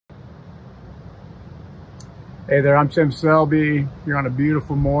Hey there, I'm Tim Selby. You're on a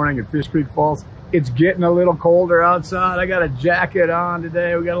beautiful morning at Fish Creek Falls. It's getting a little colder outside. I got a jacket on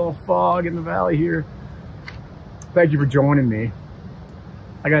today. We got a little fog in the valley here. Thank you for joining me.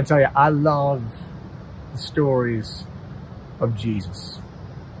 I gotta tell you, I love the stories of Jesus.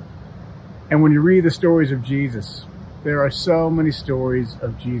 And when you read the stories of Jesus, there are so many stories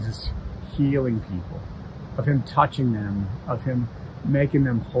of Jesus healing people, of him touching them, of him making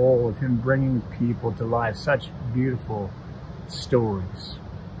them whole, of him bringing people to life. Such beautiful stories.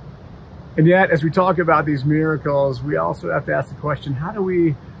 And yet, as we talk about these miracles, we also have to ask the question, how do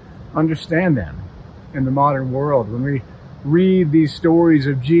we understand them in the modern world? When we read these stories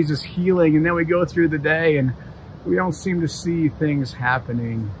of Jesus healing and then we go through the day and we don't seem to see things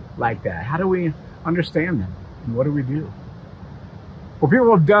happening like that. How do we understand them? And what do we do? Well,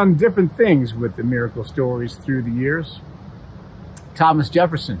 people have done different things with the miracle stories through the years. Thomas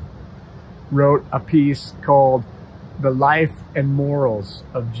Jefferson wrote a piece called The Life and Morals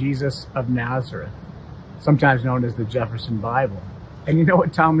of Jesus of Nazareth, sometimes known as the Jefferson Bible. And you know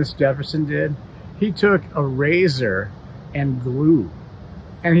what Thomas Jefferson did? He took a razor and glue,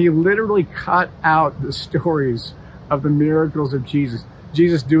 and he literally cut out the stories of the miracles of Jesus,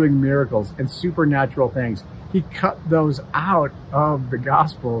 Jesus doing miracles and supernatural things. He cut those out of the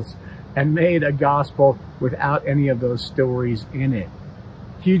Gospels and made a gospel without any of those stories in it.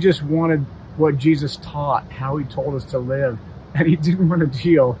 He just wanted what Jesus taught, how he told us to live, and he didn't want to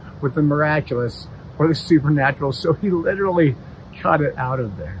deal with the miraculous or the supernatural, so he literally cut it out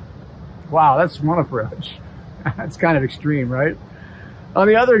of there. Wow, that's one approach. That's kind of extreme, right? On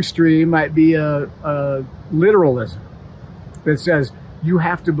the other extreme might be a literalism that says you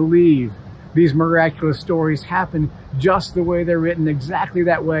have to believe these miraculous stories happen just the way they're written, exactly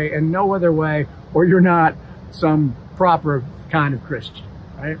that way and no other way, or you're not some proper kind of Christian,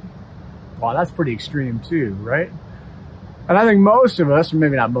 right? Well, that's pretty extreme too, right? And I think most of us,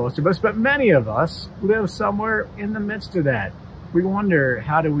 maybe not most of us, but many of us live somewhere in the midst of that. We wonder,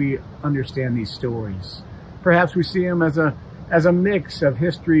 how do we understand these stories? Perhaps we see them as a mix of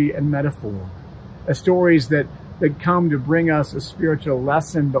history and metaphor, as stories that come to bring us a spiritual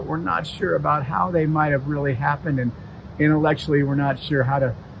lesson, but we're not sure about how they might have really happened, and intellectually we're not sure how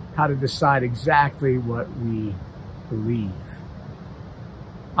to decide exactly what we believe.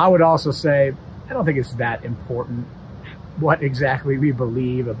 I would also say, I don't think it's that important what exactly we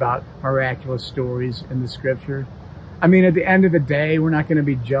believe about miraculous stories in the scripture. I mean, at the end of the day, we're not going to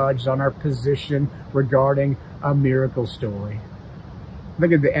be judged on our position regarding a miracle story. I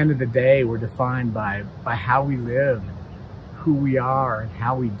think at the end of the day, we're defined by how we live, who we are, and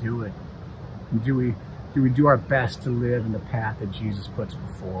how we do it. And do we do our best to live in the path that Jesus puts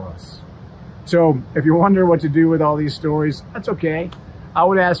before us? So if you wonder what to do with all these stories, that's okay. I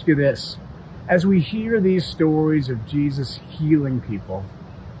would ask you this. As we hear these stories of Jesus healing people,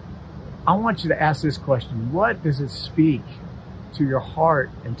 I want you to ask this question: what does it speak to your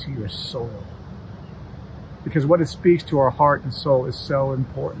heart and to your soul? Because what it speaks to our heart and soul is so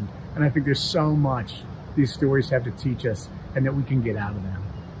important. And I think there's so much these stories have to teach us and that we can get out of them.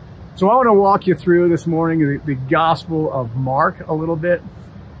 So I want to walk you through this morning the Gospel of Mark a little bit.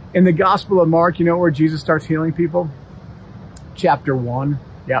 In the Gospel of Mark, you know where Jesus starts healing people? Chapter 1.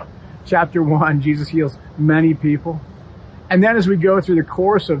 Yep. Chapter 1, Jesus heals many people. And then as we go through the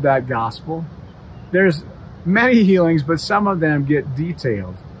course of that gospel, there's many healings, but some of them get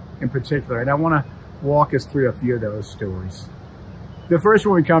detailed in particular. And I want to walk us through a few of those stories. The first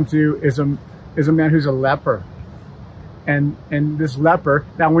one we come to is a man who's a leper. And this leper,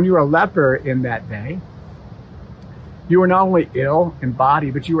 now when you were a leper in that day, you were not only ill in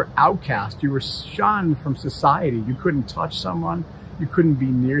body, but you were outcast. You were shunned from society. You couldn't touch someone. You couldn't be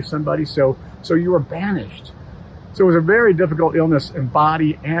near somebody. So you were banished. So it was a very difficult illness in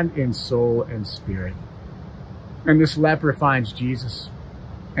body and in soul and spirit. And this leper finds Jesus.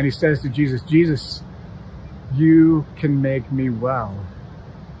 And he says to Jesus, Jesus, you can make me well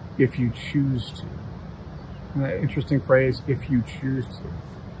if you choose to. And that interesting phrase, if you choose to.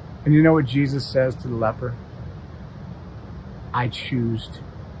 And you know what Jesus says to the leper? I choose to.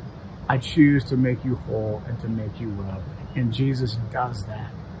 I choose to make you whole and to make you well. And Jesus does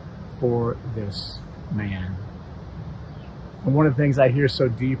that for this man. And one of the things I hear so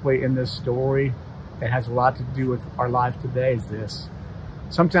deeply in this story that has a lot to do with our life today is this.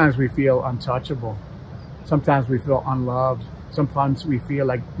 Sometimes we feel untouchable. Sometimes we feel unloved. Sometimes we feel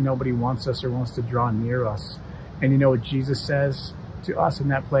like nobody wants us or wants to draw near us. And you know what Jesus says to us in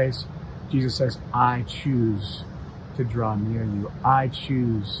that place? Jesus says, I choose to draw near you. I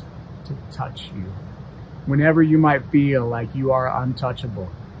choose to touch you. Whenever you might feel like you are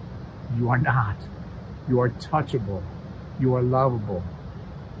untouchable, you are not. You are touchable. You are lovable.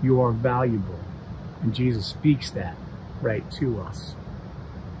 You are valuable. And Jesus speaks that right to us.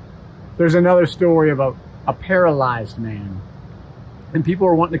 There's another story of a paralyzed man. And people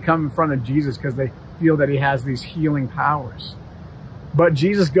are wanting to come in front of Jesus because they feel that he has these healing powers. But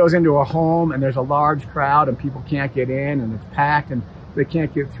Jesus goes into a home and there's a large crowd and people can't get in and it's packed and they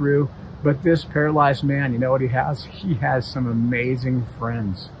can't get through. But this paralyzed man, you know what he has? He has some amazing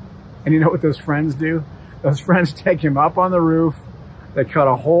friends. And you know what those friends do? Those friends take him up on the roof. They cut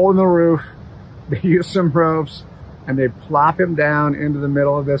a hole in the roof. They use some ropes and they plop him down into the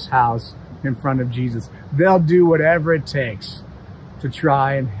middle of this house in front of Jesus. They'll do whatever it takes to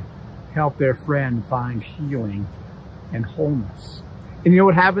try and help their friend find healing and wholeness. And you know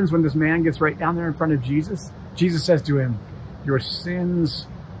what happens when this man gets right down there in front of Jesus? Jesus says to him, your sins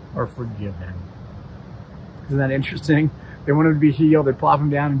are forgiven. Isn't that interesting? They want him to be healed. They plop him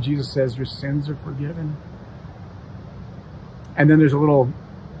down and Jesus says, your sins are forgiven. And then there's a little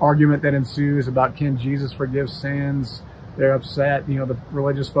argument that ensues about, can Jesus forgive sins? They're upset. You know, the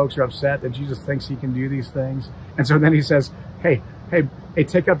religious folks are upset that Jesus thinks he can do these things. And so then he says, hey,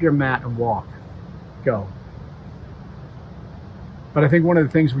 take up your mat and walk. Go. But I think one of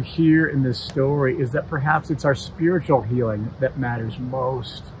the things we hear in this story is that perhaps it's our spiritual healing that matters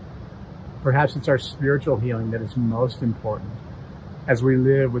most. Perhaps it's our spiritual healing that is most important as we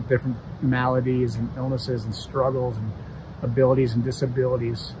live with different maladies and illnesses and struggles and abilities and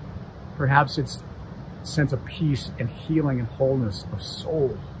disabilities. Perhaps it's a sense of peace and healing and wholeness of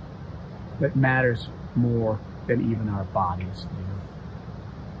soul that matters more than even our bodies do.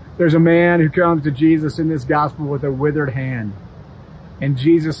 There's a man who comes to Jesus in this gospel with a withered hand, and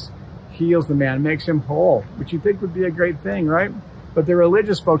Jesus heals the man, makes him whole, which you think would be a great thing, right? But the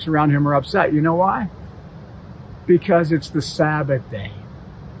religious folks around him are upset. You know why? Because it's the Sabbath day,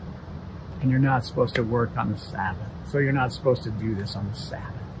 and you're not supposed to work on the Sabbath. So you're not supposed to do this on the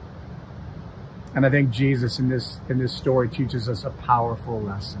Sabbath. And I think Jesus in this story teaches us a powerful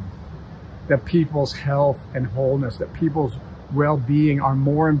lesson. That people's health and wholeness, that people's well-being are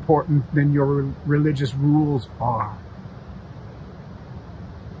more important than your religious rules are.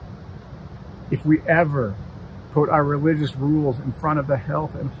 If we ever put our religious rules in front of the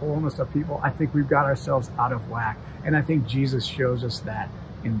health and wholeness of people, I think we've got ourselves out of whack. And I think Jesus shows us that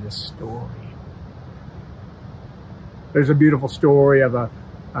in this story. There's a beautiful story of a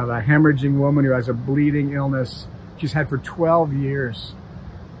hemorrhaging woman who has a bleeding illness she's had for 12 years.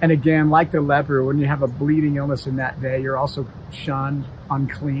 And again, like the leper, when you have a bleeding illness in that day, you're also shunned,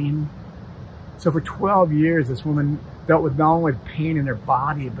 unclean. So for 12 years, this woman dealt with not only pain in her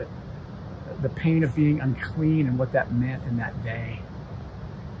body, but the pain of being unclean and what that meant in that day.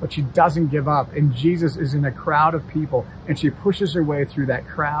 But she doesn't give up. And Jesus is in a crowd of people, and she pushes her way through that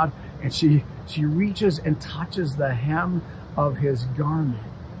crowd, and she reaches and touches the hem of his garment.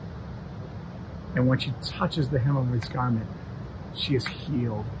 And when she touches the hem of his garment, she is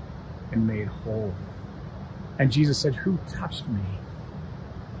healed and made whole. And Jesus said, who touched me?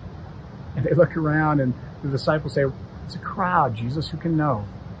 And they look around and the disciples say, it's a crowd, Jesus, who can know?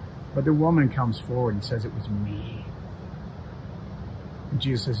 But the woman comes forward and says, it was me. And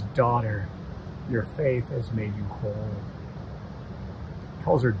Jesus says, daughter, your faith has made you whole. He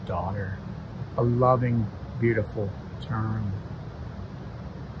calls her daughter, a loving, beautiful term.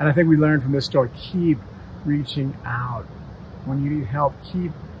 And I think we learn from this story, keep reaching out. When you need help,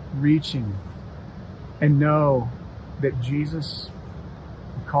 keep reaching and know that Jesus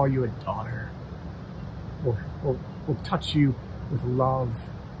will call you a daughter, will touch you with love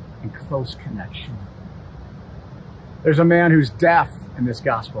and close connection. There's a man who's deaf in this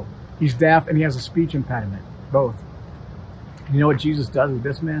gospel. He's deaf and he has a speech impediment, both. And you know what Jesus does with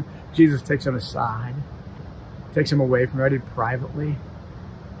this man? Jesus takes him aside, takes him away from everybody privately,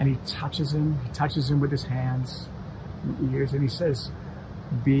 and he touches him. He touches him with his hands and ears, and he says,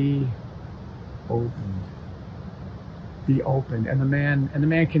 be opened. Be opened. And the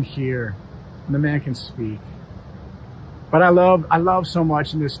man can hear, and the man can speak. But I love so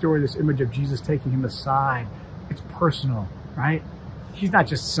much in this story, this image of Jesus taking him aside. It's personal, right? He's not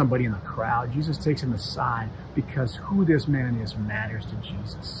just somebody in the crowd. Jesus takes him aside because who this man is matters to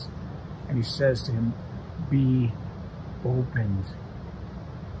Jesus. And he says to him, be opened.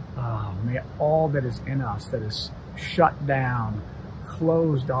 Oh, may all that is in us that is shut down,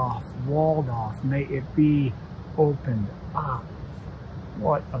 closed off, walled off, may it be opened up.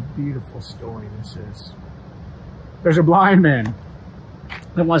 What a beautiful story this is. There's a blind man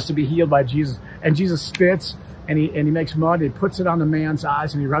that wants to be healed by Jesus, and Jesus spits and he makes mud, and he puts it on the man's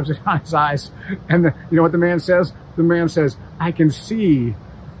eyes and he rubs it on his eyes. And you know what the man says? The man says, I can see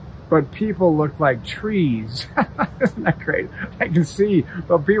but people look like trees. Isn't that great? I can see,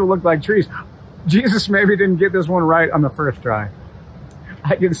 but people look like trees. Jesus maybe didn't get this one right on the first try.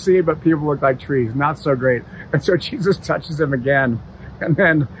 I can see, but people look like trees. Not so great. And so Jesus touches him again, and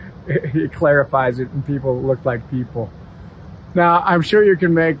then he clarifies it, and people look like people. Now, I'm sure you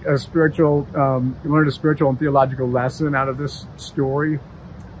can make a spiritual, learn a spiritual and theological lesson out of this story,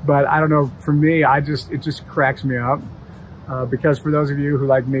 but I don't know, for me, it just cracks me up. Because for those of you who,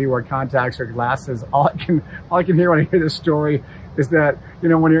 like me, wear contacts or glasses, all I can hear when I hear this story is that, you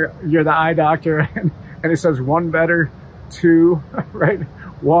know, when you're the eye doctor and it says one better, two, right?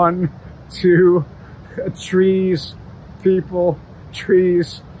 1, 2, trees, people,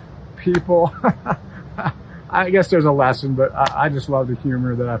 I guess there's a lesson, but I just love the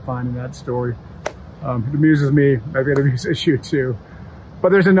humor that I find in that story. It amuses me. Maybe it amuses you too.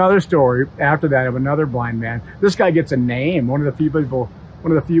 But there's another story after that of another blind man. This guy gets a name. One of the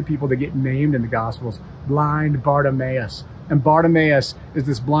few people that get named in the Gospels, blind Bartimaeus. And Bartimaeus is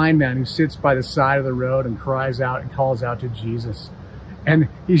this blind man who sits by the side of the road and cries out and calls out to Jesus. And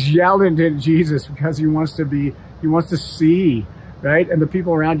he's yelling at Jesus because he wants to see, right? And the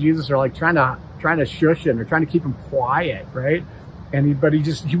people around Jesus are like trying to shush him. They're trying to keep him quiet, right? But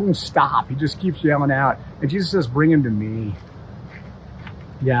he won't stop. He just keeps yelling out. And Jesus says, "Bring him to me."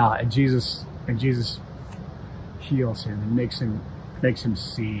 Yeah, and Jesus heals him and makes him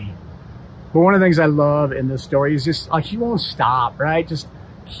see. But one of the things I love in this story is just like he won't stop, right? Just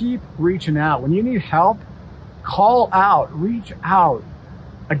keep reaching out. When you need help, call out, reach out.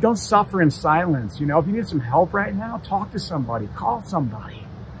 Like, don't suffer in silence. You know, if you need some help right now, talk to somebody, call somebody,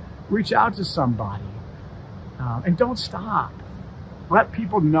 reach out to somebody, and don't stop. Let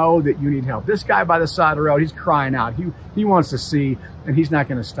people know that you need help. This guy by the side of the road, he's crying out. He wants to see, and he's not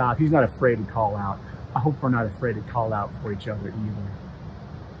going to stop. He's not afraid to call out. I hope we're not afraid to call out for each other either.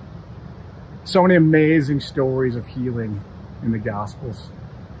 So many amazing stories of healing in the Gospels,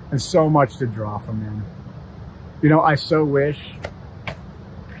 and so much to draw from them. You know, I so wish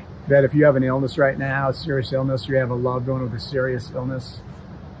that if you have an illness right now, a serious illness, or you have a loved one with a serious illness,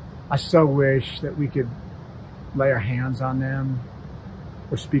 I so wish that we could lay our hands on them,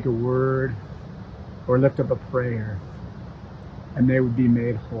 or speak a word, or lift up a prayer, and they would be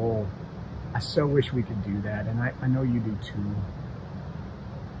made whole. I so wish we could do that, and I know you do too.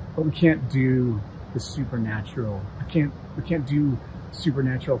 But we can't do the supernatural. We can't do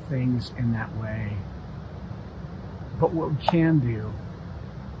supernatural things in that way. But what we can do,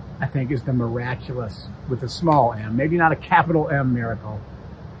 I think, is the miraculous with a small m. Maybe not a capital M miracle,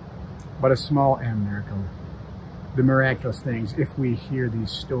 but a small m miracle. The miraculous things, if we hear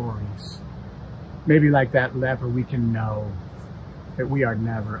these stories. Maybe like that leper, we can know that we are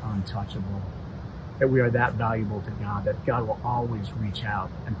never untouchable, that we are that valuable to God, that God will always reach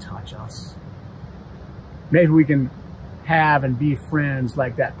out and touch us. Maybe we can have and be friends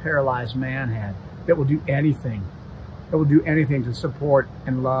like that paralyzed man had, that will do anything, to support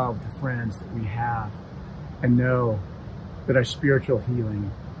and love the friends that we have, and know that our spiritual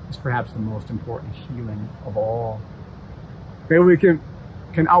healing is perhaps the most important healing of all. Maybe we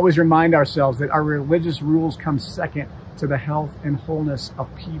can always remind ourselves that our religious rules come second to the health and wholeness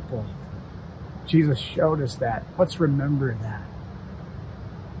of people. Jesus showed us that. Let's remember that.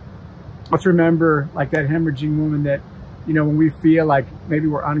 Let's remember, like that hemorrhaging woman, that, you know, when we feel like maybe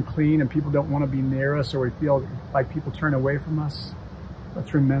we're unclean and people don't want to be near us, or we feel like people turn away from us,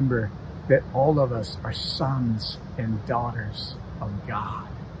 let's remember that all of us are sons and daughters of God.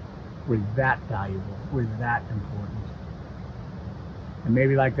 We're that valuable. We're that important. And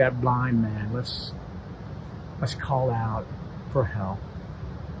maybe like that blind man, let's call out for help.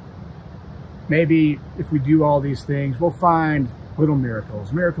 Maybe if we do all these things, we'll find little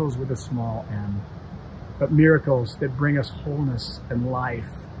miracles with a small m, but miracles that bring us wholeness and life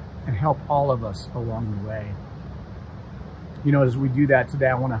and help all of us along the way. You know, as we do that today,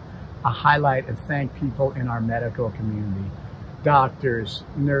 I want to highlight and thank people in our medical community. Doctors,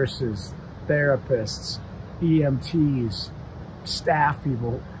 nurses, therapists, EMTs, staff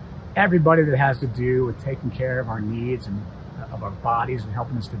people, everybody that has to do with taking care of our needs and of our bodies and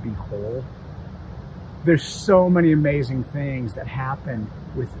helping us to be whole. There's so many amazing things that happen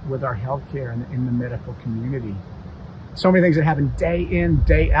with our healthcare in the medical community. So many things that happen day in,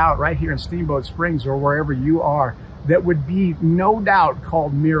 day out, right here in Steamboat Springs or wherever you are, that would be no doubt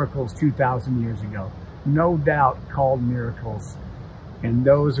called miracles 2,000 years ago. No doubt called miracles. And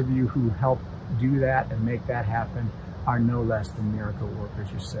those of you who help do that and make that happen are no less than miracle workers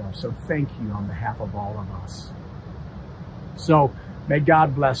yourselves. So thank you on behalf of all of us. So may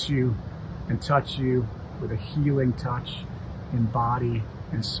God bless you and touch you with a healing touch in body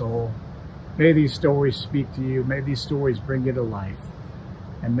and soul. May these stories speak to you. May these stories bring you to life.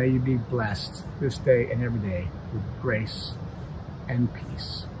 And may you be blessed this day and every day with grace and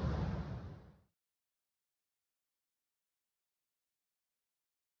peace.